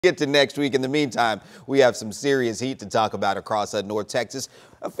Get to next week. In the meantime, we have some serious heat to talk about across North Texas.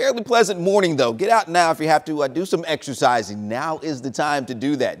 A fairly pleasant morning, though. Get out now if you have to do some exercising. Now is the time to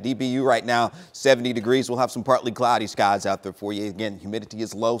do that. DPU right now, 70 degrees. We'll have some partly cloudy skies out there for you. Again, humidity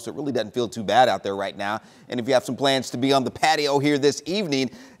is low, so it really doesn't feel too bad out there right now. And if you have some plans to be on the patio here this evening,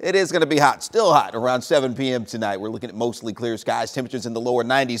 it is going to be hot, still hot, around 7 p.m. tonight. We're looking at mostly clear skies, temperatures in the lower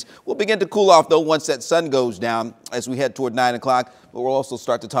 90s. We'll begin to cool off, though, once that sun goes down as we head toward 9 o'clock. But we'll also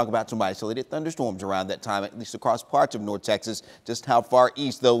start to talk about some isolated thunderstorms around that time, at least across parts of North Texas. Just how far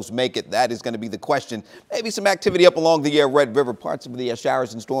east those make it, that is going to be the question. Maybe some activity up along the Red River, parts of the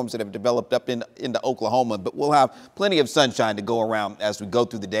showers and storms that have developed up into Oklahoma. But we'll have plenty of sunshine to go around as we go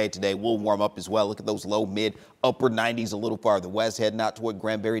through the day today. We'll warm up as well. Look at those low, mid, upper 90s a little farther west, heading out toward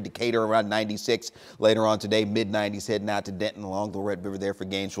Granbury, Decatur around 96. Later on today, mid 90s heading out to Denton along the Red River there for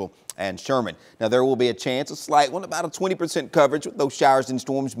Gainesville and Sherman. Now there will be a chance, a slight one, about a 20% coverage with those showers and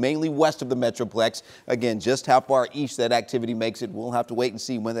storms mainly west of the Metroplex. Again, just how far east that activity makes it, we'll have to wait and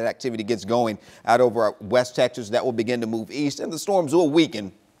see when that activity gets going. Out over West Texas, that will begin to move east, and the storms will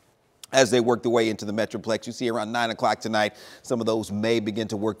weaken as they work their way into the Metroplex. You see around 9 o'clock tonight, some of those may begin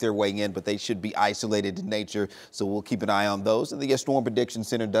to work their way in, but they should be isolated in nature, so we'll keep an eye on those. And the Storm Prediction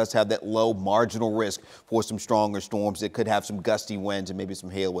Center does have that low marginal risk for some stronger storms that could have some gusty winds and maybe some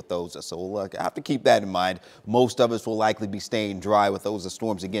hail with those. So we'll have to keep that in mind. Most of us will likely be staying dry with those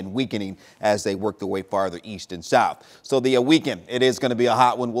storms, again, weakening as they work their way farther east and south. So the weekend, it is going to be a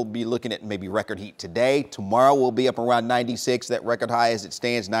hot one. We'll be looking at maybe record heat today. Tomorrow we'll be up around 96. That record high as it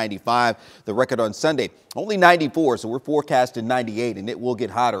stands, 95. The record on Sunday, only 94, so we're forecasting 98, and it will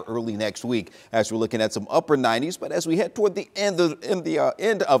get hotter early next week as we're looking at some upper 90s. But as we head toward the end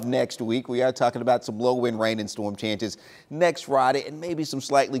of next week, we are talking about some low wind, rain, and storm chances next Friday, and maybe some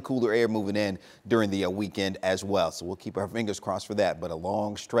slightly cooler air moving in during the weekend as well. So we'll keep our fingers crossed for that, but a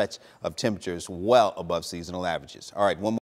long stretch of temperatures well above seasonal averages. All right, one more.